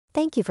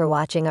Thank you for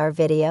watching our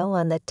video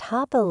on the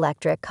top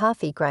electric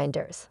coffee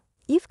grinders.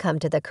 You've come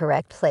to the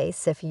correct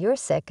place if you're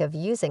sick of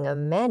using a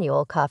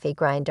manual coffee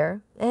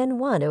grinder and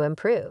want to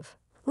improve.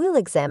 We'll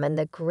examine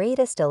the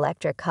greatest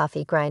electric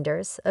coffee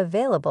grinders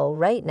available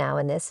right now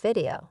in this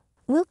video.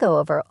 We'll go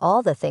over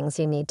all the things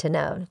you need to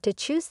know to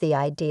choose the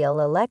ideal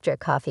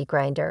electric coffee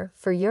grinder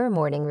for your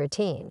morning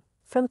routine,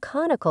 from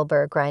conical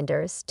burr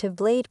grinders to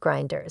blade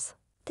grinders.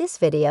 This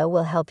video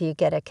will help you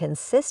get a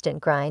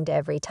consistent grind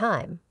every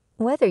time,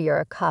 whether you're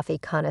a coffee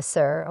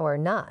connoisseur or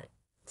not.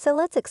 So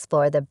let's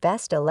explore the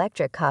best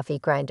electric coffee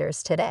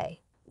grinders today.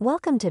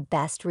 Welcome to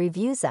Best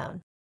Review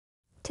Zone.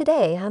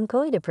 Today, I'm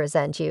going to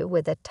present you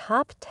with the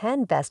top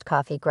 10 best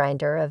coffee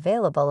grinder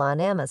available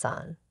on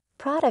Amazon.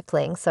 Product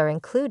links are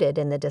included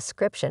in the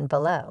description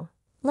below.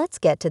 Let's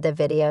get to the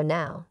video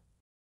now.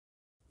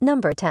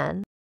 Number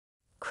 10.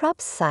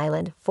 Krups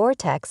Silent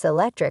Vortex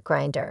Electric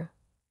Grinder.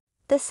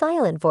 The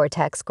Silent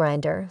Vortex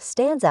grinder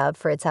stands out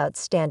for its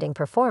outstanding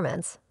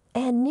performance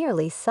and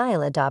nearly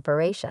silent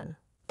operation.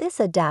 This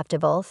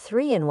adaptable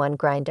 3-in-1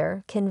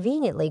 grinder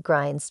conveniently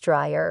grinds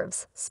dry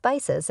herbs,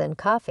 spices, and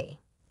coffee.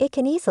 It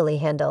can easily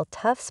handle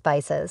tough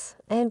spices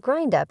and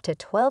grind up to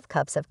 12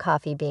 cups of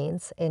coffee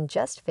beans in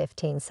just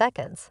 15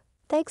 seconds,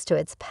 thanks to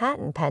its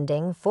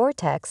patent-pending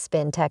Vortex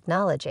spin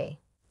technology.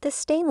 The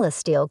stainless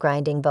steel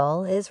grinding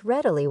bowl is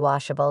readily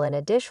washable in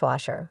a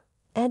dishwasher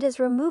and is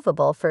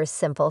removable for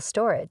simple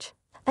storage.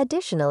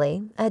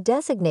 Additionally, a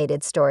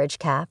designated storage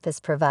cap is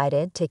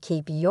provided to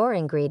keep your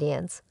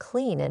ingredients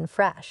clean and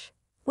fresh.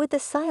 With the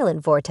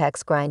Silent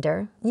Vortex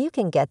grinder, you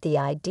can get the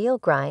ideal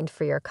grind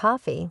for your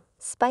coffee,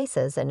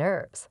 spices, and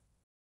herbs.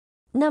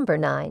 Number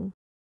 9.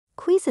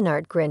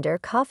 Cuisinart Grinder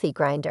Coffee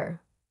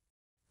Grinder.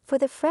 For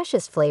the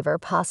freshest flavor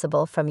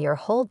possible from your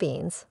whole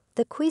beans,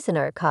 the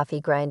Cuisinart coffee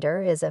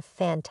grinder is a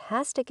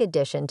fantastic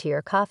addition to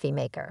your coffee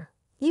maker.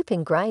 You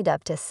can grind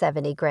up to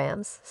 70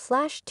 grams /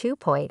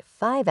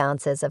 2.5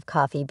 ounces of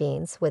coffee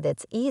beans with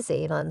its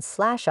easy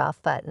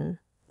on/off button,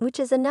 which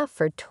is enough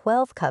for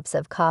 12 cups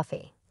of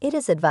coffee. It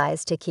is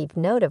advised to keep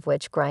note of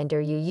which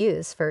grinder you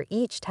use for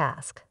each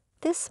task.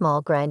 This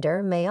small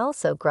grinder may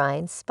also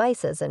grind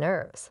spices and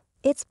herbs.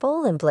 Its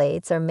bowl and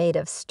blades are made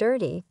of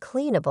sturdy,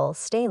 cleanable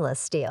stainless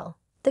steel.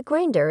 The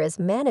grinder is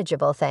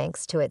manageable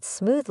thanks to its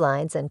smooth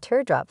lines and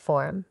teardrop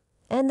form,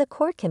 and the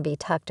cord can be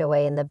tucked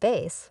away in the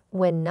base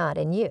when not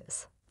in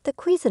use. The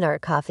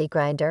Cuisinart coffee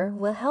grinder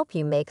will help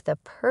you make the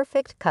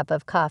perfect cup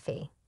of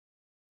coffee.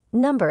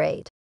 Number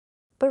 8.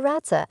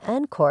 Baratza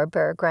Encore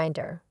Burr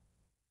Grinder.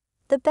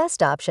 The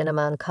best option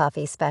among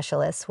coffee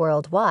specialists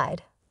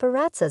worldwide,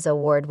 Baratza's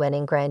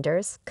award-winning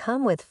grinders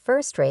come with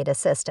first-rate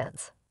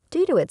assistance.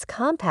 Due to its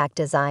compact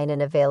design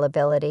and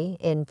availability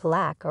in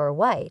black or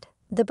white,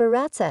 the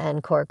Baratza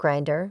Encore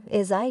grinder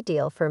is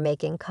ideal for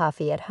making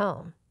coffee at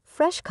home.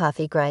 Fresh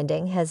coffee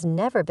grinding has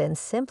never been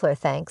simpler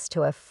thanks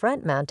to a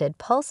front-mounted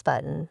pulse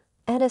button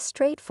and a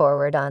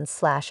straightforward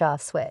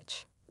on/off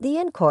switch. The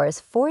Encore's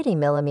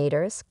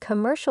 40mm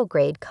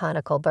commercial-grade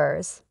conical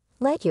burrs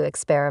let you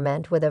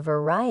experiment with a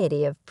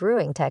variety of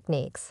brewing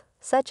techniques,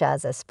 such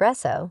as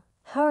espresso,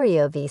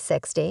 Hario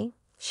V60,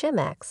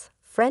 Chemex,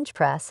 French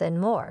press, and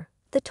more.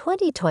 The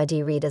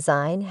 2020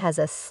 redesign has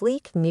a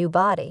sleek new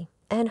body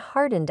and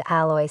hardened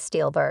alloy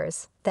steel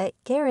burrs that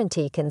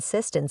guarantee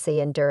consistency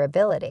and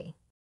durability.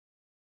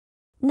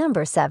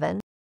 Number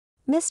 7.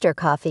 Mr.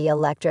 Coffee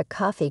Electric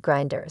Coffee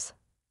Grinders.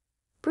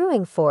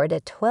 Brewing 4 to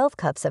 12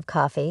 cups of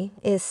coffee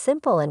is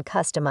simple and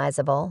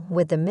customizable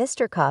with the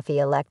Mr. Coffee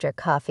Electric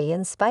Coffee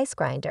and Spice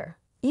Grinder.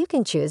 You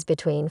can choose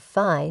between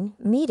fine,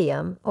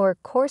 medium, or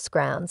coarse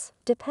grounds,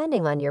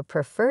 depending on your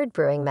preferred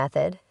brewing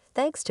method,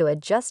 thanks to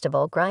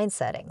adjustable grind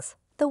settings.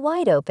 The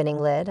wide opening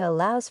lid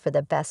allows for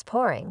the best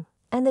pouring,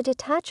 and the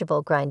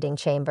detachable grinding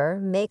chamber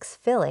makes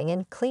filling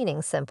and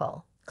cleaning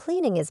simple.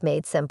 Cleaning is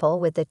made simple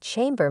with the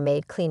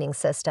chamber-made cleaning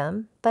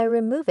system by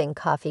removing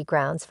coffee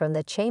grounds from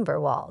the chamber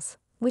walls,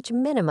 which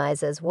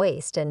minimizes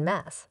waste and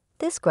mess.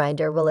 This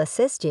grinder will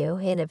assist you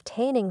in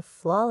obtaining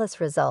flawless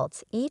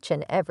results each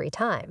and every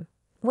time,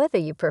 whether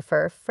you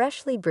prefer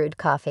freshly brewed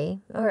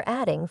coffee or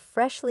adding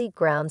freshly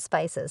ground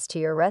spices to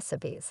your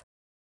recipes.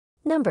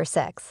 Number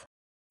 6.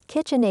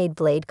 Kitchenaid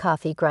Blade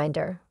Coffee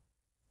Grinder.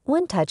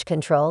 One-touch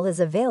control is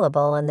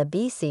available on the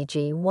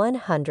BCG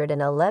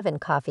 111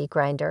 coffee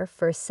grinder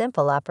for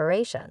simple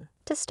operation.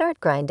 To start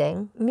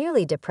grinding,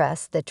 merely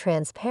depress the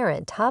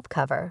transparent top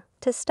cover.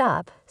 To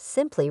stop,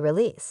 simply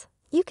release.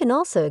 You can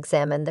also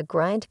examine the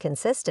grind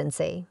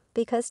consistency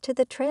because to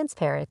the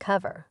transparent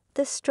cover,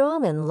 the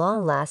strong and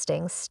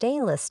long-lasting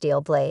stainless steel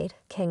blade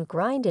can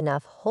grind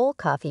enough whole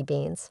coffee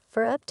beans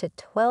for up to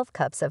 12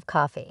 cups of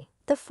coffee.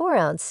 The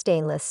 4-ounce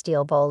stainless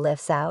steel bowl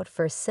lifts out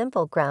for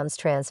simple grounds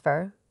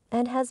transfer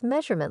and has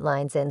measurement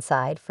lines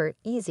inside for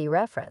easy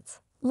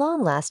reference.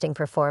 Long-lasting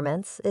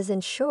performance is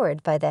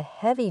ensured by the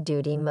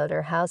heavy-duty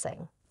motor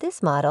housing.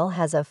 This model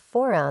has a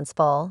 4-ounce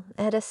bowl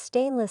and a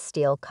stainless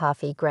steel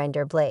coffee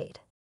grinder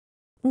blade.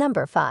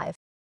 Number 5.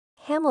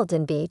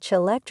 Hamilton Beach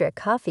Electric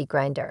Coffee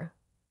Grinder.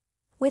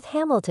 With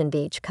Hamilton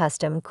Beach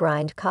custom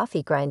grind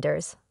coffee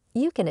grinders,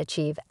 you can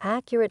achieve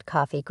accurate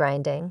coffee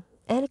grinding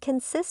and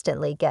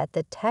consistently get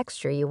the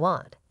texture you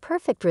want.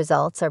 Perfect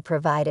results are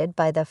provided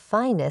by the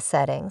fineness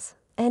settings,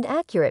 and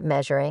accurate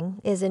measuring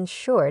is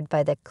ensured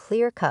by the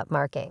clear cup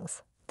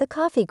markings. The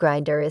coffee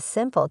grinder is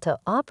simple to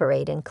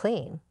operate and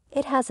clean.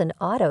 It has an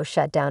auto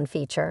shutdown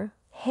feature,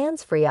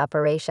 hands-free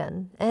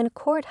operation, and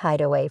cord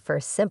hideaway for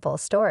simple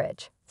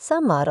storage.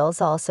 Some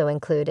models also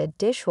include a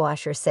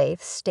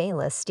dishwasher-safe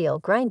stainless steel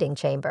grinding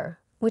chamber,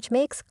 which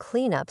makes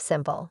cleanup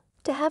simple.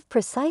 To have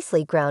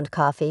precisely ground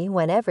coffee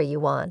whenever you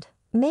want,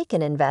 make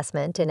an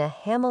investment in a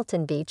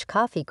Hamilton Beach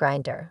coffee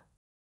grinder.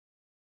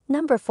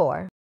 Number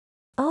 4.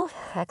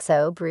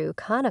 OXO Brew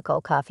Conical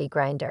Coffee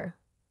Grinder.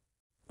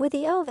 With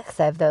the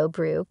OXO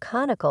Brew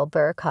Conical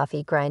Burr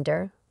Coffee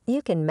Grinder,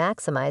 you can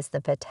maximize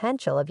the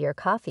potential of your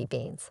coffee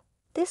beans.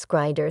 This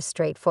grinder's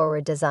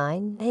straightforward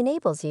design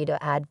enables you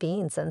to add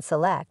beans and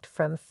select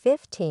from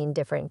 15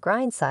 different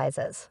grind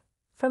sizes,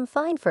 from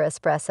fine for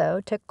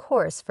espresso to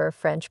coarse for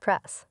French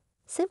press.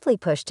 Simply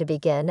push to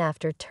begin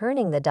after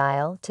turning the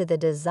dial to the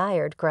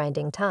desired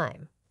grinding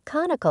time.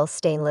 Conical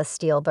stainless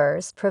steel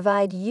burrs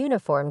provide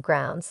uniform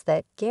grounds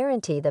that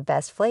guarantee the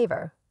best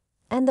flavor,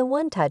 and the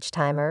one-touch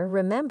timer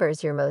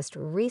remembers your most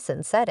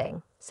recent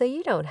setting, so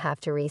you don't have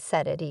to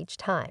reset it each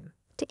time.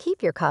 To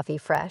keep your coffee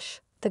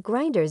fresh, the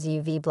grinder's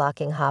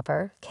UV-blocking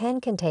hopper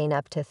can contain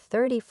up to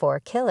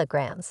 34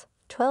 kilograms,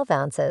 12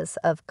 ounces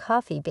of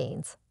coffee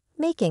beans.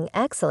 Making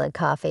excellent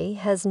coffee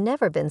has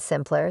never been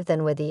simpler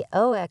than with the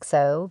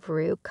OXO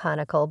Brew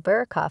Conical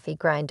Burr Coffee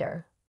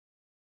Grinder.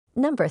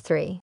 Number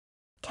 3.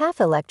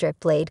 Kaffe Electric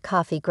Blade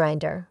Coffee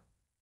Grinder.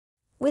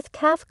 With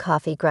Kaffe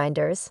coffee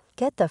grinders,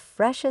 get the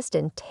freshest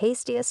and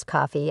tastiest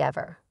coffee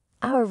ever.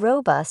 Our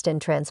robust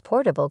and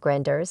transportable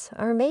grinders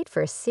are made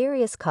for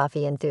serious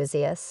coffee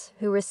enthusiasts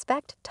who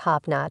respect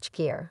top-notch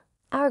gear.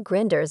 Our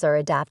grinders are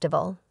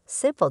adaptable,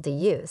 simple to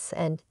use,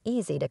 and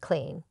easy to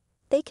clean.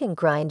 They can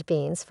grind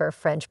beans for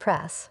French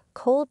press,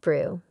 cold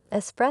brew,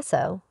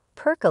 espresso,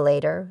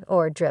 percolator,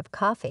 or drip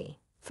coffee.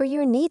 For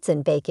your needs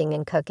in baking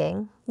and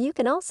cooking, you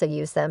can also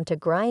use them to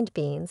grind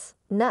beans,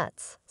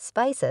 nuts,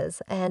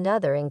 spices, and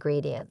other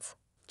ingredients.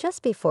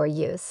 Just before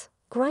use,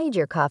 grind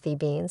your coffee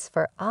beans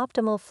for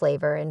optimal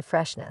flavor and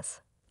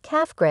freshness.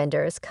 Kaffe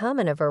grinders come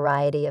in a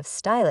variety of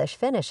stylish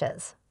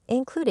finishes,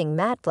 including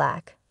matte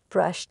black,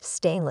 brushed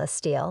stainless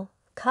steel,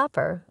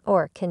 copper,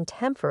 or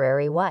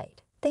contemporary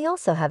white. They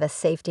also have a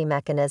safety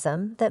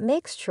mechanism that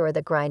makes sure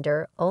the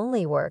grinder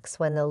only works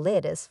when the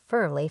lid is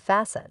firmly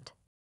fastened.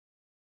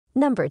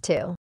 Number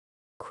 2.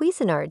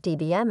 Cuisinart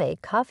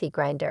DBM8 Coffee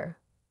Grinder.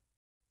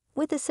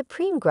 With the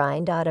Supreme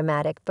Grind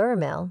Automatic Burr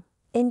Mill,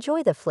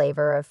 enjoy the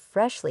flavor of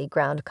freshly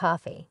ground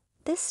coffee.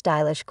 This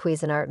stylish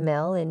Cuisinart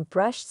mill in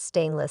brushed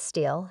stainless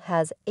steel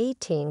has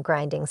 18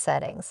 grinding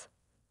settings,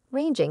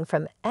 ranging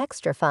from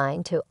extra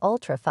fine to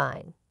ultra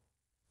fine.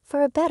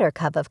 For a better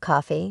cup of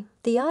coffee,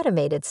 the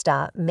automated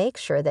stop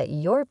makes sure that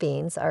your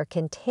beans are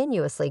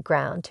continuously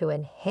ground to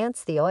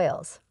enhance the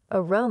oils,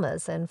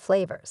 aromas, and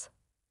flavors.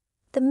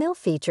 The mill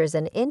features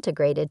an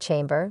integrated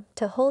chamber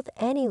to hold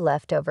any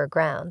leftover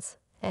grounds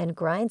and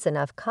grinds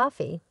enough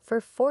coffee for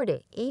 4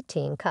 to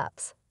 18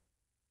 cups.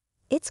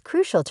 It's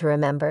crucial to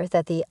remember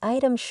that the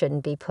item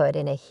shouldn't be put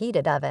in a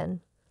heated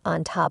oven,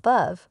 on top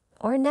of,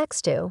 or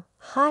next to,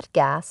 hot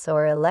gas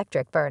or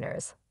electric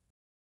burners.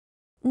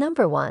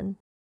 Number 1.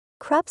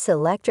 Krups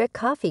Electric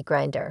Coffee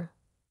Grinder.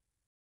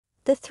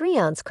 The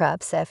 3-ounce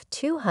Krups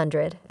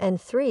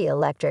F203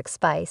 electric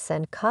spice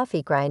and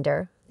coffee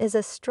grinder is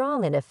a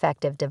strong and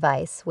effective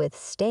device with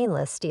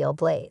stainless steel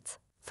blades.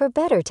 For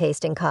better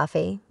tasting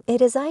coffee,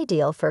 it is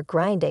ideal for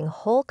grinding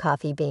whole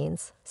coffee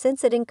beans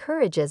since it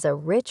encourages a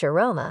rich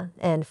aroma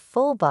and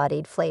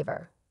full-bodied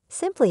flavor.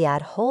 Simply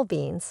add whole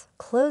beans,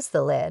 close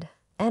the lid,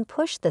 and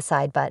push the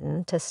side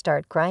button to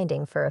start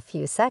grinding for a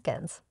few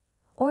seconds,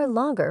 or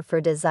longer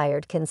for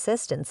desired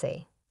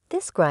consistency.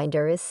 This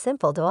grinder is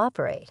simple to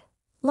operate.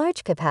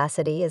 Large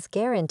capacity is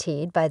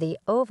guaranteed by the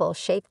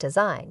oval-shaped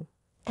design,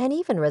 and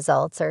even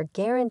results are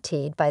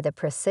guaranteed by the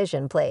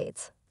precision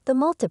blades. The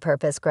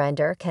multipurpose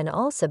grinder can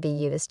also be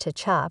used to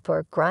chop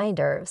or grind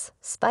herbs,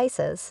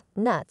 spices,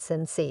 nuts,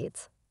 and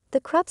seeds.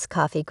 The Krups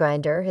coffee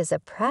grinder is a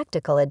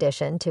practical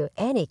addition to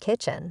any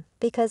kitchen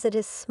because it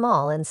is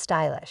small and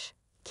stylish.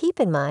 Keep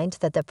in mind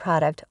that the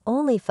product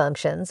only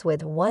functions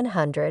with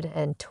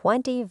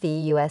 120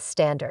 VUS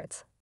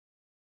standards.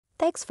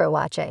 Thanks for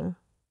watching.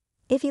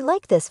 If you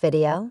like this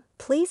video,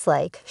 please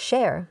like,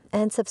 share,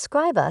 and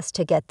subscribe us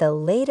to get the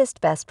latest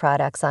best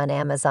products on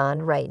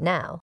Amazon right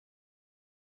now.